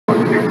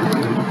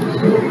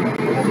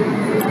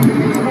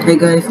Hey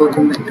guys,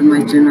 welcome back to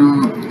my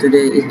channel.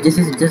 Today, this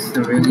is just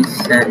a really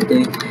sad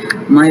day.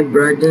 My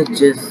brother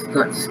just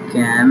got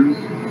scammed.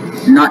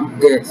 Not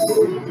this.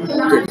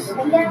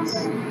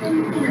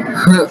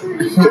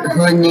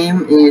 Her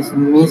name is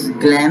Miss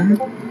Glam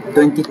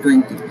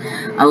 2020.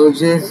 I'll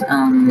just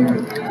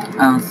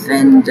I'll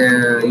send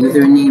the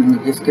username in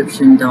the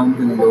description down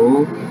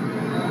below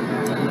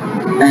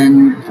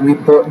and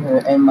report her.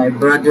 And my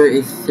brother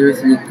is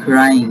seriously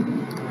crying.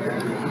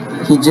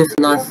 He just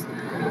lost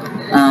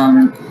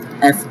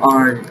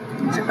FR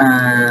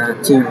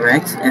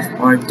T-Rex,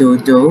 FR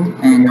Dodo,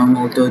 and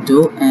normal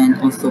Dodo,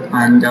 and also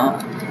Panda.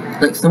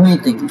 Like so many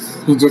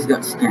things. He just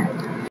got scammed.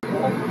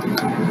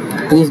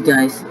 Please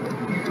guys,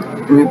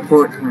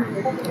 report her.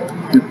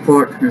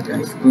 Report her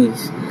guys,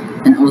 please.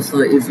 And also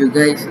if you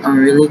guys are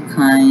really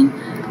kind,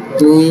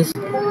 please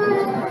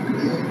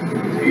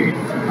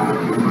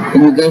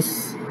can you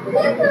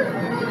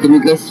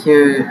guys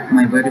hear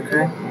my brother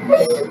cry?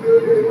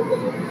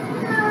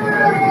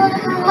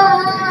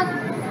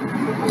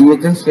 Do you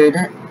guys hear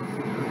that?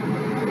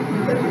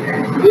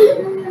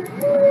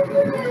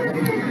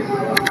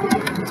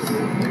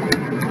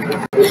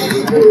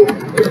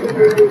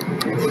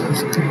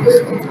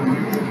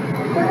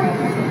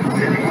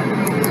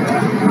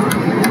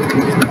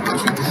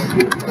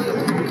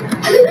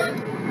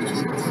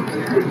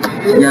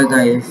 Yeah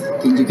guys,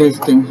 you guys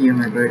can hear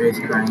my brother is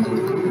crying.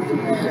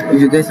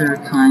 If you guys are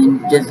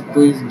kind, just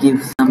please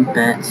give some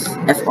pets,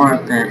 FR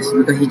pets,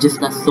 because he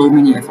just lost so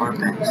many FR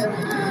pets.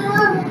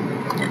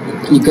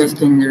 You guys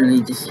can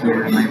literally just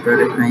hear my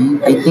brother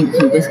crying. I think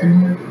you guys can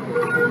hear.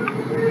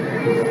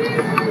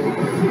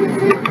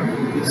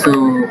 So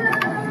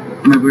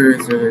my brother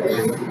is really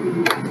crying.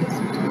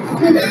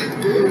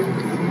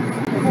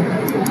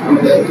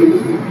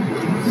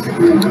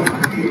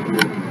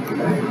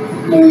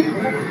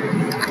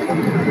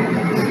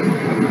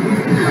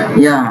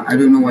 Yeah, I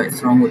don't know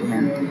what's wrong with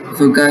him.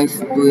 So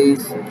guys,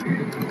 please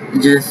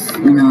just,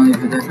 if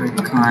you guys are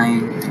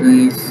kind,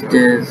 please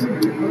just,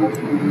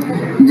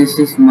 this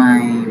is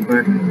my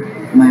brother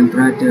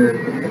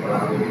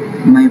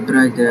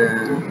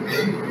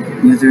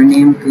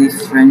username.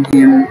 Please friend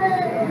him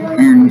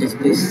and just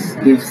please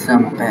give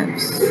some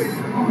pets.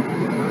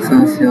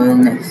 So see you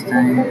next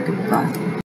time. Goodbye.